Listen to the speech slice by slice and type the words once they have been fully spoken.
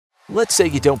Let's say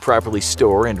you don't properly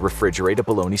store and refrigerate a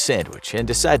bologna sandwich and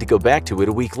decide to go back to it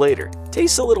a week later.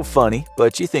 Tastes a little funny,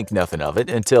 but you think nothing of it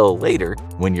until later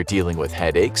when you're dealing with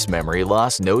headaches, memory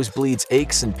loss, nosebleeds,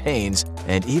 aches and pains,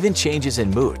 and even changes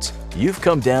in moods. You've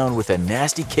come down with a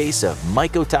nasty case of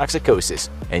mycotoxicosis,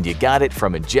 and you got it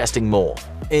from ingesting mold.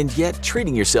 And yet,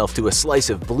 treating yourself to a slice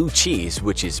of blue cheese,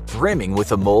 which is brimming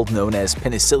with a mold known as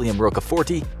Penicillium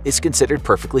roqueforti, is considered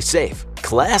perfectly safe.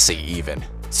 Classy, even.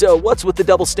 So what's with the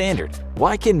double standard?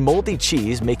 Why can moldy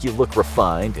cheese make you look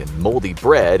refined and moldy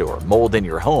bread or mold in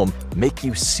your home make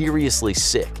you seriously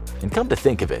sick? And come to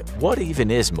think of it, what even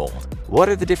is mold? What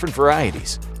are the different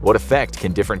varieties? What effect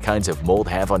can different kinds of mold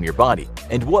have on your body?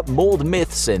 And what mold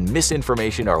myths and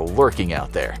misinformation are lurking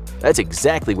out there? That's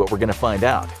exactly what we're going to find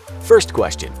out. First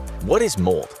question, what is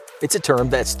mold? It's a term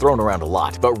that's thrown around a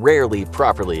lot, but rarely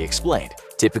properly explained.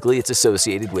 Typically, it's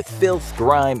associated with filth,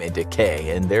 grime, and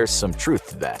decay, and there's some truth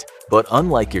to that. But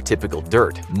unlike your typical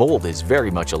dirt, mold is very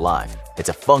much alive. It's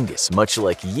a fungus, much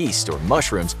like yeast or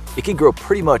mushrooms. It can grow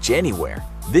pretty much anywhere.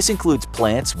 This includes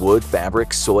plants, wood,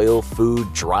 fabric, soil, food,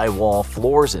 drywall,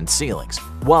 floors, and ceilings.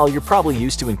 While you're probably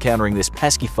used to encountering this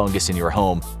pesky fungus in your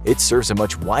home, it serves a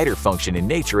much wider function in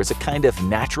nature as a kind of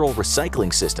natural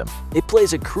recycling system. It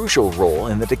plays a crucial role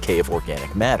in the decay of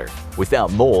organic matter.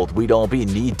 Without mold, we'd all be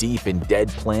knee-deep in dead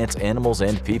plants, animals,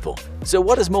 and people. So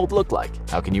what does mold look like?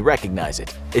 How can you recognize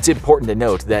it? It's important to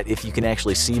note that if you can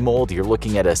actually see mold, you're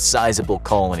looking at a sizable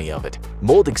colony of it.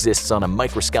 Mold exists on a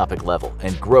microscopic level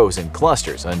and grows in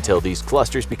clusters until these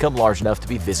clusters become large enough to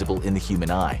be visible in the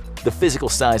human eye. The physical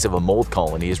size of a mold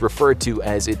colony is referred to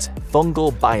as its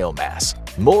fungal biomass.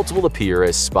 Molds will appear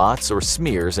as spots or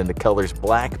smears in the colors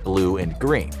black, blue, and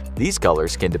green. These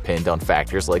colors can depend on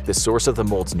factors like the source of the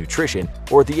mold's nutrition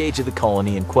or the age of the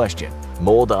colony in question.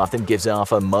 Mold often gives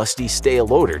off a musty,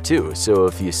 stale odor too, so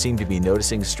if you seem to be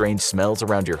noticing strange smells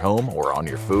around your home or on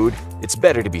your food, it's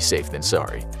better to be safe than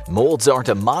sorry. Molds aren't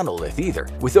a monolith either,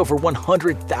 with over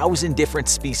 100,000 different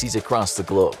species across the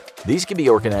globe. These can be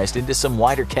organized into some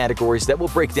wider categories that we'll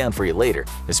break down for you later,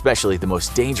 especially the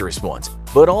most dangerous ones.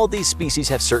 But all these species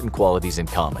have certain qualities in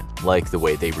common, like the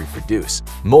way they reproduce.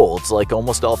 Molds, like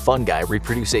almost all fungi,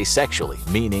 reproduce asexually,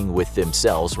 meaning with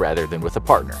themselves rather than with a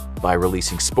partner, by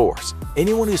releasing spores.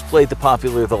 Anyone who's played the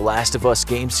popular The Last of Us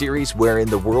game series, wherein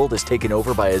the world is taken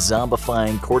over by a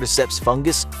zombifying cordyceps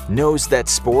fungus, knows that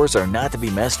spores are not to be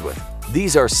messed with.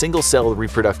 These are single-cell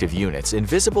reproductive units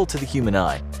invisible to the human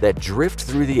eye that drift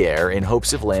through the air in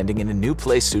hopes of landing in a new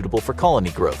place suitable for colony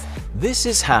growth. This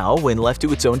is how, when left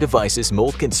to its own devices,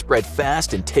 mold can spread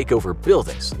fast and take over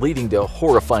buildings, leading to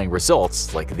horrifying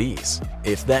results like these.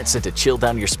 If that sent a chill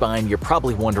down your spine, you're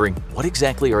probably wondering, what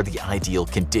exactly are the ideal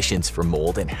conditions for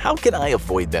mold and how can I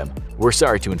avoid them? We're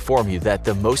sorry to inform you that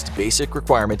the most basic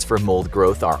requirements for mold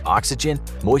growth are oxygen,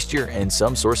 moisture, and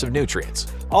some source of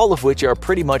nutrients, all of which are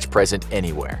pretty much present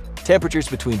anywhere. Temperatures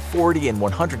between 40 and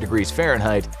 100 degrees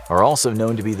Fahrenheit are also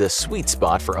known to be the sweet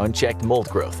spot for unchecked mold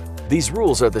growth. These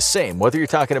rules are the same whether you're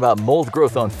talking about mold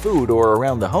growth on food or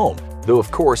around the home, though of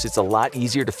course it's a lot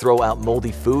easier to throw out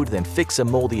moldy food than fix a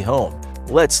moldy home.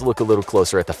 Let's look a little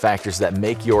closer at the factors that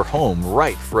make your home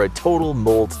right for a total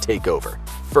mold takeover.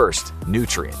 First,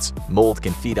 nutrients. Mold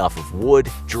can feed off of wood,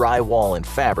 drywall, and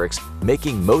fabrics,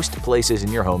 making most places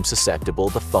in your home susceptible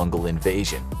to fungal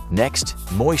invasion. Next,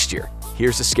 moisture.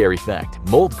 Here's a scary fact.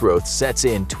 Mold growth sets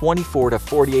in 24 to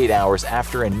 48 hours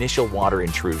after initial water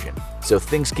intrusion, so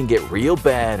things can get real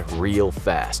bad real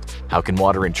fast. How can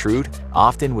water intrude?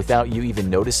 Often without you even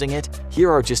noticing it? Here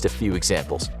are just a few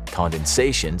examples.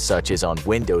 Condensation, such as on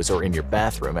windows or in your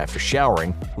bathroom after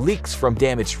showering, leaks from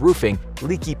damaged roofing,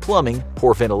 leaky plumbing,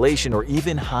 poor ventilation, or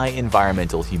even high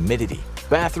environmental humidity.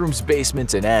 Bathrooms,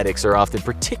 basements, and attics are often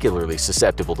particularly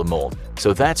susceptible to mold,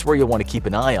 so that's where you'll want to keep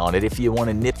an eye on it if you want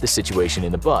to nip the situation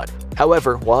in the bud.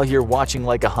 However, while you're watching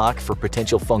like a hawk for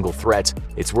potential fungal threats,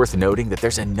 it's worth noting that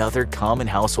there's another common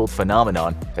household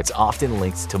phenomenon that's often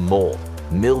linked to mold: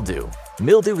 mildew.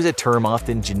 Mildew is a term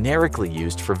often generically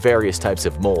used for various types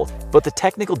of mold, but the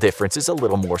technical difference is a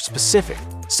little more specific.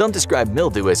 Some describe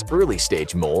mildew as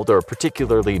early-stage mold or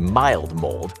particularly mild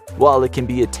mold. While it can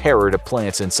be a terror to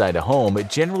plants inside a home,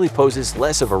 it generally poses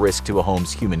less of a risk to a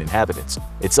home's human inhabitants.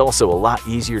 It's also a lot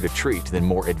easier to treat than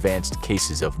more advanced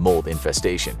cases of mold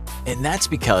infestation. And that's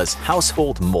because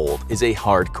household mold is a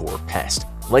hardcore pest.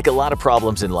 Like a lot of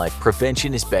problems in life,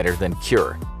 prevention is better than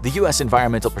cure. The U.S.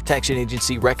 Environmental Protection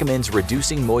Agency recommends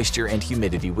reducing moisture and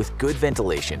humidity with good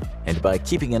ventilation and by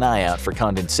keeping an eye out for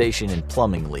condensation and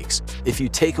plumbing leaks. If you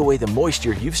take away the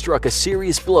moisture, you've struck a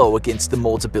serious blow against the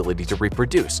mold's ability to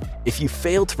reproduce. If you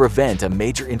fail to prevent a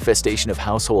major infestation of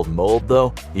household mold,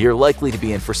 though, you're likely to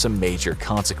be in for some major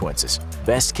consequences.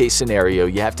 Best case scenario,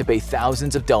 you have to pay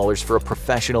thousands of dollars for a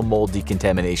professional mold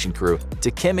decontamination crew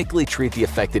to chemically treat the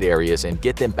affected areas and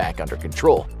get them back under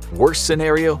control. Worst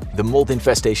scenario, the mold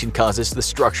infestation causes the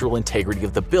structural integrity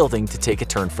of the building to take a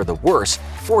turn for the worse,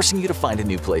 forcing you to find a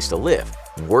new place to live.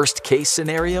 Worst case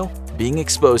scenario, being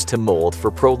exposed to mold for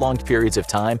prolonged periods of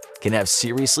time can have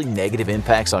seriously negative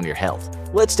impacts on your health.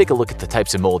 Let's take a look at the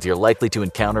types of mold you're likely to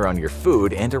encounter on your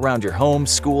food and around your home,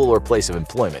 school, or place of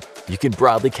employment. You can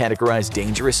broadly categorize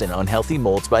dangerous and unhealthy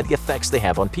molds by the effects they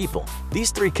have on people.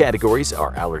 These three categories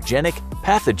are allergenic,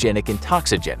 pathogenic, and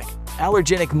toxigenic.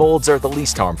 Allergenic molds are the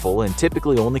least harmful and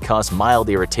typically only cause mild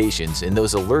irritations in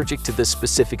those allergic to the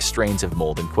specific strains of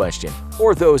mold in question,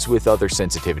 or those with other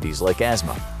sensitivities like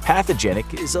asthma.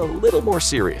 Pathogenic is a little more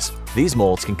serious. These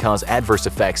molds can cause adverse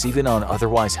effects even on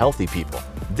otherwise healthy people.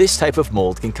 This type of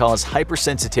mold can cause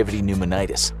hypersensitivity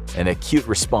pneumonitis, an acute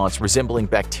response resembling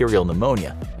bacterial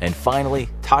pneumonia, and finally,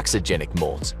 toxigenic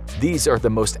molds. These are the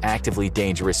most actively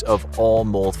dangerous of all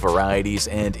mold varieties,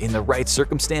 and in the right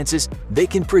circumstances, they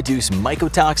can produce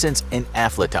mycotoxins and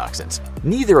aflatoxins,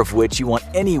 neither of which you want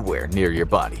anywhere near your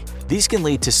body. These can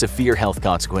lead to severe health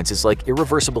consequences like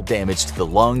irreversible damage to the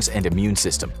lungs and immune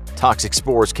system. Toxic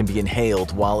spores can be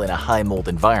inhaled while in a high mold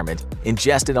environment,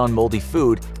 ingested on moldy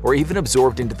food, or even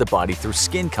absorbed into the body through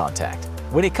skin contact.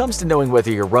 When it comes to knowing whether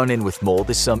your run-in with mold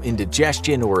is some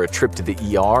indigestion or a trip to the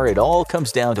ER, it all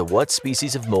comes down to what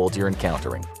species of mold you're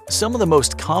encountering. Some of the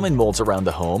most common molds around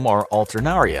the home are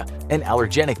Alternaria, an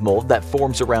allergenic mold that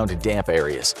forms around damp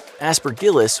areas.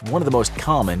 Aspergillus, one of the most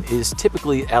common, is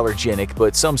typically allergenic,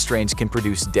 but some strains can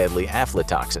produce deadly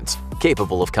aflatoxins,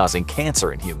 capable of causing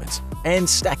cancer in humans. And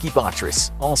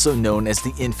Stachybotrys, also known as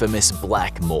the infamous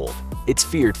black mold. It's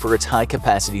feared for its high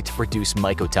capacity to produce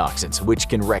mycotoxins, which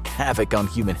can wreak havoc on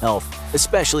human health,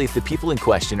 especially if the people in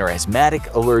question are asthmatic,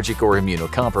 allergic, or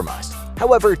immunocompromised.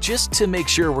 However, just to make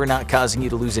sure we're not causing you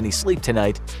to lose any sleep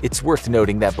tonight, it's worth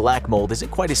noting that black mold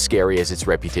isn't quite as scary as its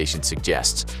reputation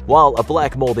suggests. While a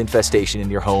black mold infestation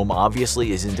in your home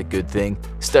obviously isn't a good thing,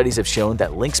 studies have shown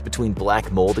that links between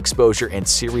black mold exposure and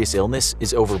serious illness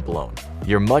is overblown.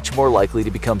 You're much more likely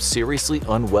to become seriously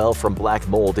unwell from black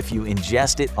mold if you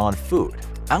ingest it on food.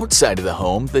 Outside of the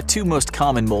home, the two most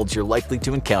common molds you're likely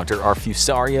to encounter are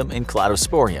Fusarium and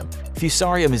Cladosporium.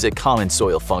 Fusarium is a common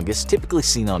soil fungus typically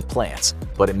seen on plants,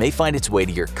 but it may find its way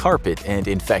to your carpet and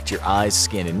infect your eyes,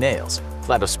 skin, and nails.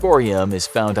 Cladosporium is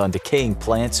found on decaying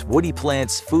plants, woody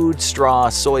plants, food, straw,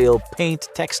 soil, paint,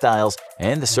 textiles,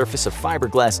 and the surface of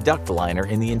fiberglass duct liner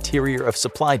in the interior of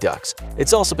supply ducts.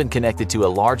 It's also been connected to a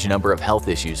large number of health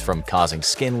issues from causing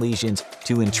skin lesions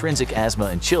to intrinsic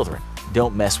asthma in children.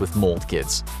 Don't mess with mold,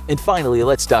 kids. And finally,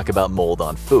 let's talk about mold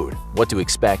on food, what to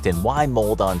expect and why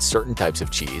mold on certain types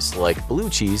of cheese, like blue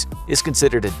cheese, is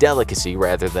considered a delicacy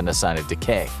rather than a sign of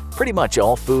decay. Pretty much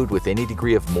all food with any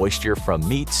degree of moisture, from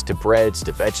meats to breads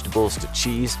to vegetables to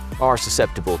cheese, are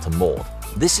susceptible to mold.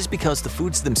 This is because the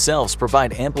foods themselves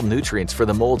provide ample nutrients for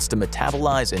the molds to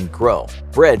metabolize and grow.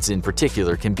 Breads in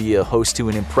particular can be a host to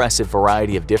an impressive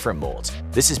variety of different molds.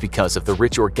 This is because of the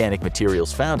rich organic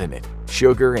materials found in it.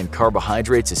 Sugar and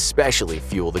carbohydrates especially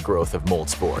fuel the growth of mold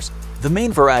spores. The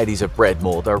main varieties of bread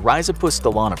mold are Rhizopus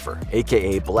stolonifer,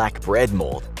 aka black bread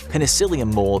mold,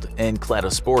 Penicillium mold, and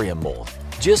Cladosporium mold,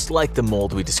 just like the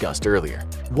mold we discussed earlier.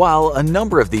 While a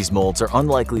number of these molds are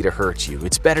unlikely to hurt you,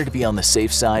 it's better to be on the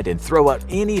safe side and throw out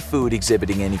any food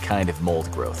exhibiting any kind of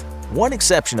mold growth. One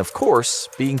exception, of course,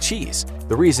 being cheese.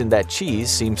 The reason that cheese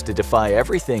seems to defy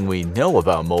everything we know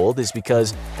about mold is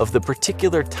because of the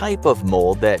particular type of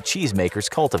mold that cheesemakers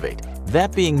cultivate,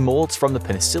 that being molds from the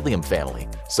Penicillium family,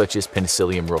 such as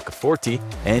Penicillium roqueforti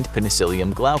and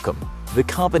Penicillium glaucum. The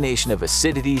combination of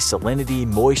acidity, salinity,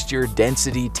 moisture,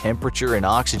 density, temperature, and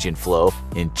oxygen flow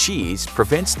in cheese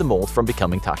prevents the mold from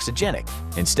becoming toxigenic.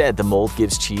 Instead, the mold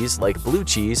gives cheese, like blue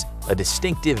cheese, a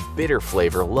distinctive bitter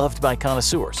flavor loved by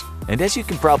connoisseurs. And as you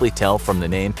can probably tell from the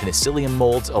name, Penicillium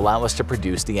molds allow us to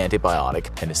produce the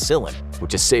antibiotic penicillin,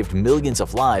 which has saved millions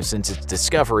of lives since its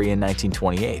discovery in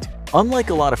 1928. Unlike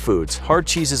a lot of foods, hard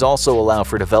cheeses also allow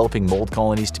for developing mold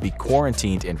colonies to be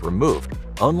quarantined and removed.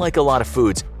 Unlike a lot of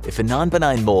foods, if a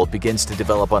non-benign mold begins to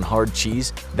develop on hard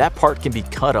cheese, that part can be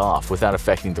cut off without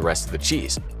affecting the rest of the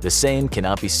cheese. The same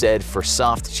cannot be said for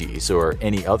soft cheese or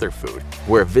any other food,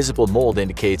 where visible mold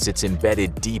indicates it's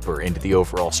embedded deeper into the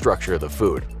overall structure of the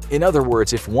food. In other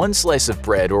words, if one slice of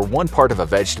bread or one part of a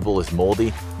vegetable is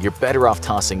moldy, you're better off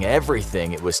tossing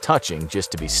everything it was touching just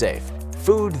to be safe.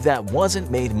 Food that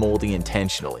wasn't made moldy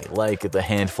intentionally, like the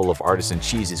handful of artisan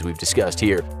cheeses we've discussed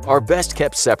here, are best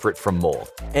kept separate from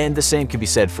mold. And the same can be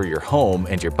said for your home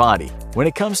and your body. When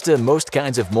it comes to most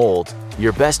kinds of mold,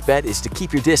 your best bet is to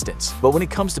keep your distance. But when it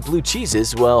comes to blue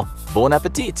cheeses, well, bon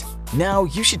appetit! Now,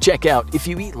 you should check out if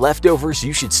you eat leftovers,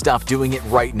 you should stop doing it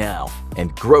right now,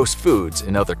 and gross foods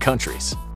in other countries.